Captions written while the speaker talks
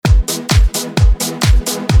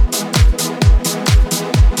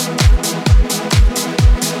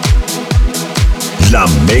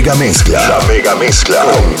mega mezcla. La mega mezcla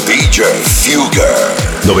con DJ Fugger.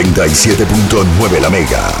 97.9 La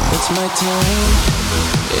Mega. It's my time,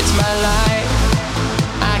 it's my life.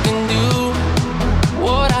 I can do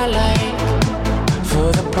what I like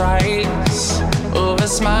for the price of a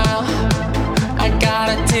smile. I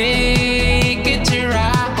gotta take it to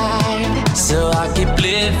ride. So I keep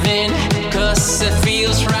living, cause it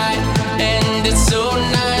feels right. And it's so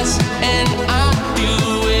nice, and I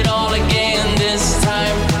do it all again this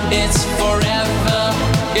time. It's forever,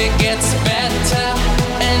 it gets better,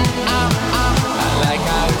 and I like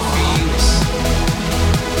how it feels.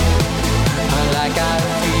 I like how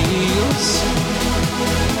it feels.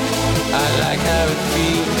 I like how it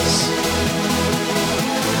feels.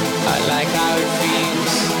 I like how it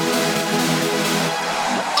feels.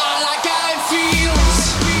 I like how it feels.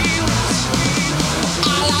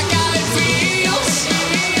 I like how it feels.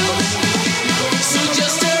 So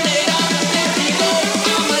just turn it up, let me go.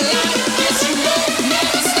 I'm alive, yes you know.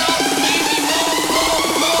 Never stop, give me more.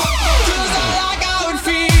 'Cause I like how it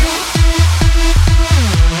feels.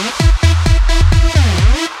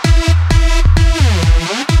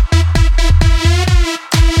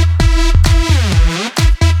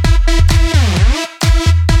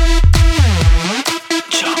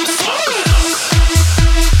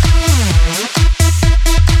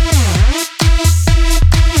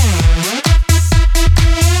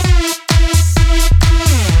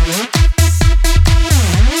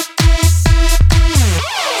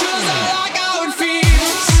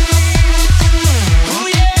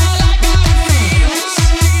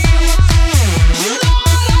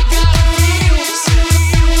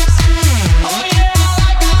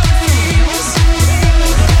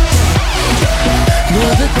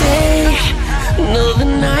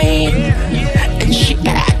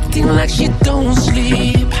 Like she don't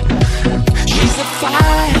sleep. She's a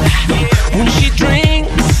 5 when she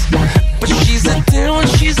drinks, but she's a 10 when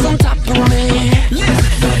she's on top of me.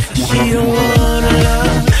 She don't wanna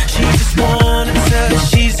love, she just wanna touch.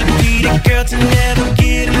 She's a greedy girl to never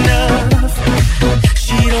get enough.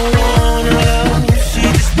 She don't wanna love, she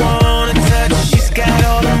just wanna touch. She's got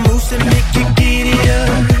all the moves that make you get it up.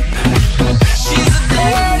 She's a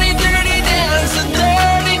dirty, dirty dancer,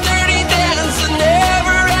 dirty, dirty dancer,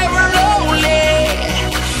 never ever lonely.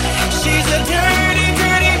 She's a dirty,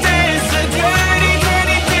 dirty dancer, dirty,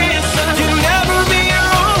 dirty dancer. You'll never be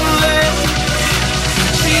lonely.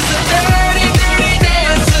 She's a dirty, dirty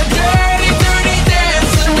dancer, dirty, dirty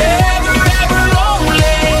dancer, never ever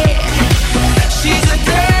lonely. She's a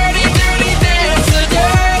dirty, dirty dancer,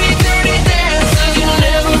 dirty, dirty dancer. You'll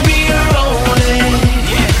never be lonely.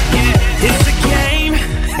 It's a game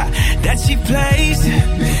that she plays.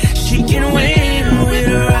 She can win with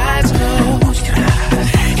her eyes closed.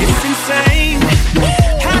 It's insane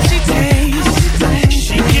how she tastes.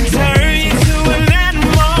 She can turn you to an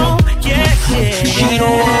animal. Yeah. She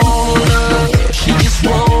don't wanna love, she just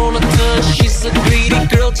wanna touch. She's a greedy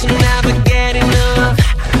girl to never get enough.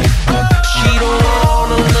 She don't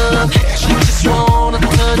wanna love, she just wanna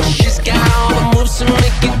touch. She's got all the moves to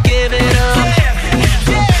make you give it up.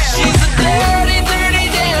 She's a dirty, dirty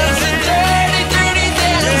dancer, dirty, dirty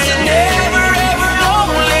dancer, never ever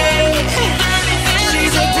lonely.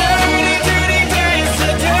 She's a dirty, dirty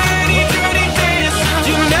dancer, dirty, dirty dancer.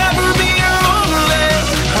 You'll never be lonely.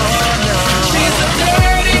 She's a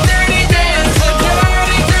dirty, dirty dancer,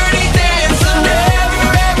 dirty, dirty dancer, never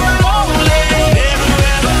ever lonely.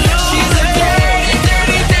 She's a dirty,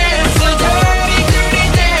 dirty dancer, dirty, dirty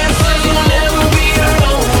dancer. You'll never be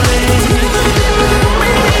lonely.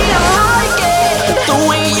 Baby, I like it, the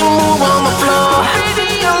way you move on the floor. Baby,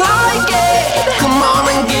 I like it. Come on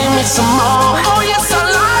and give me some more. Oh yes, I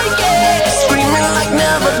like it. Screaming like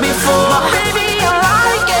never before. Baby, I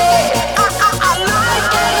like it. I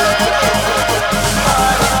like it.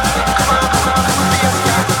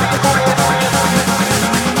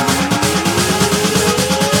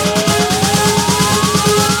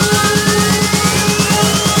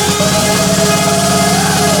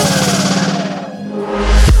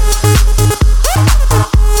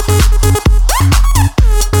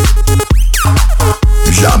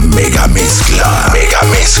 La mega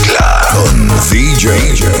mezcla con DJ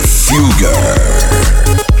Fugger.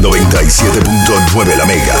 97.9 La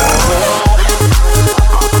Mega.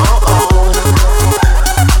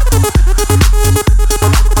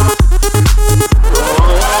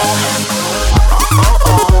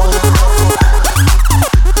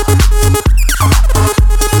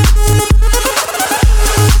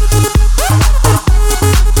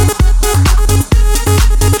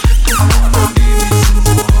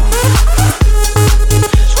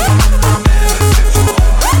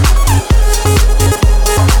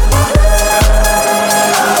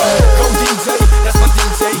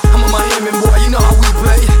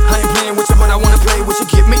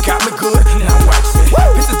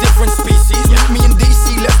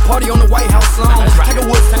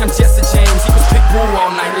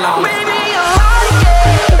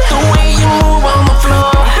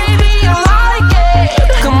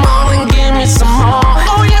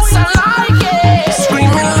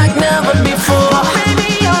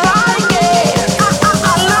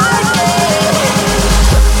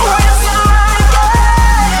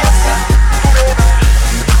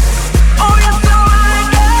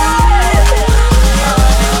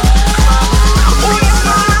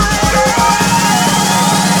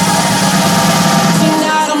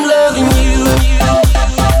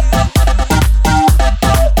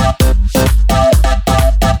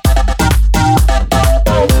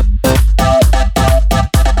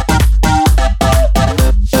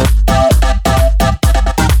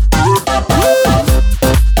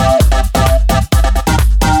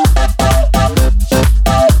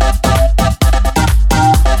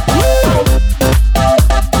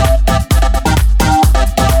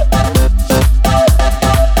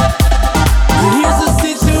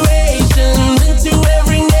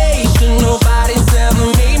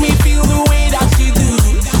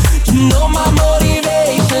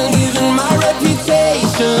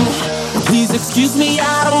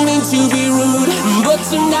 to be rude, but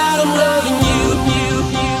tonight I'm loving you.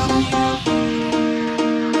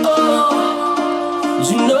 Oh,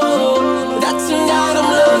 you know that tonight I'm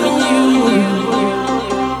loving you.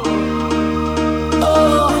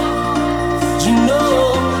 Oh, you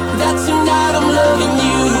know that tonight I'm loving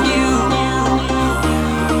you.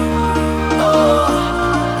 Oh,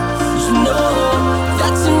 you know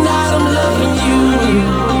that tonight I'm loving you.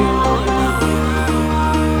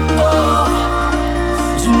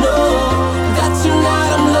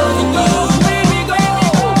 Tonight I'm loving you. Baby girl,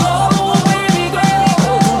 oh baby girl,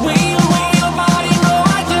 the way you move your body, no,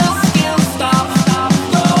 I just can't stop.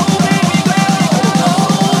 Oh baby girl,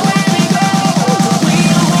 oh baby girl, the way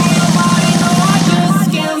you move your body, no, I just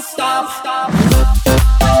can't stop.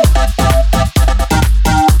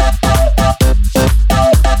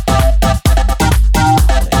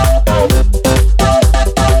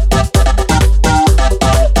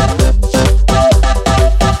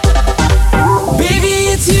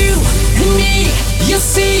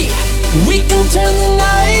 We can turn the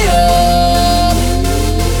night up,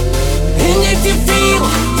 and if you feel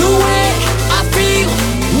the way I feel,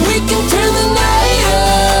 we can turn the night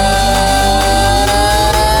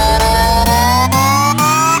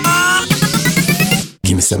up.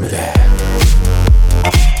 Give me some of that.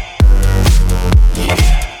 Yeah.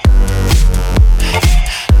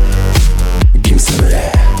 Give me some of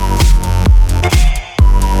that.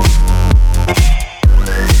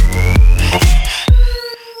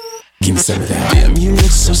 Give me some of that. Damn, you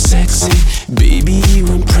look so sexy, baby, you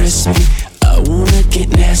impress me. I wanna get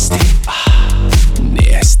nasty,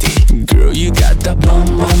 nasty. Girl, you got that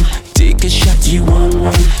bum bum. Take a shot, you want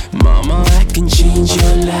one. Mama, I can change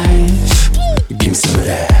your life. Give me some of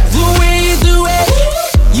that. The way you do it,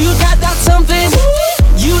 you got that something.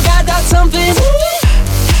 You got that something.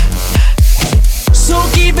 So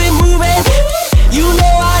keep it moving. You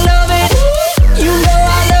know I love it. You know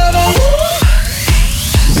I love it.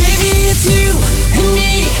 It's you and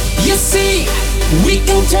me, you see, we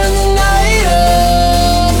can turn the night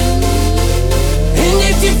up. And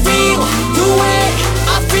if you feel the way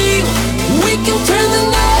I feel, we can turn the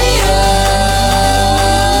night up.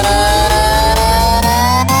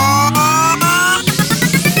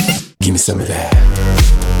 Give me some of that.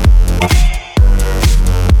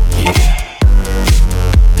 Yeah.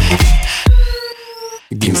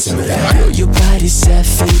 Give me some of that. I know your body's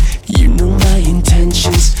sapping, you know my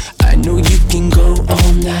intentions. I know you can go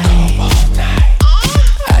all night.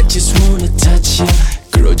 I just wanna touch you,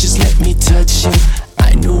 girl, just let me touch you.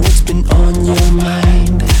 I know what's been on your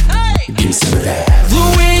mind. Give me some of that. The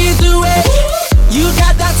way you do it, you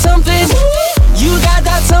got that something. You got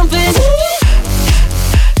that something.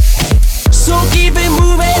 So keep it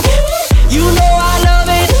moving. You know I love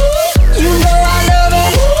it. You know I love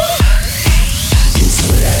it. Give me some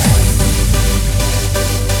of that.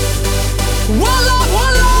 Voila,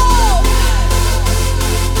 voila.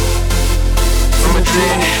 From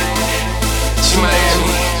Madrid to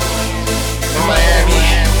Miami, from Miami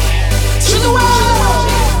to the world.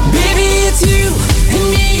 Baby, it's you and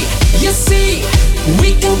me, you see, we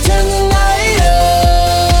can turn the night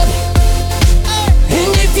up.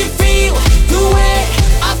 And if you feel the way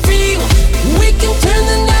I feel, we can turn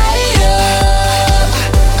the night up.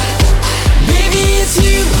 Baby, it's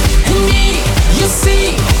you and me, you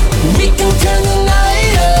see, we can turn the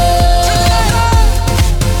night up.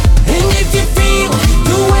 And if you feel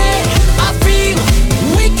the way I feel,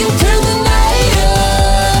 we can turn the night up.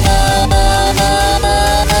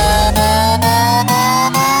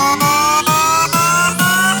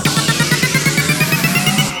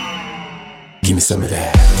 Give me some of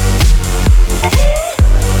that.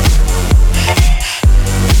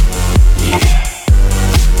 Yeah.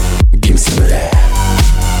 Give me some of that.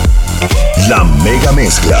 La Mega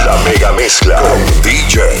Mezcla. La Mega Mezcla con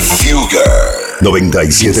DJ Fugger.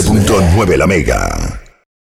 97.9 La Mega.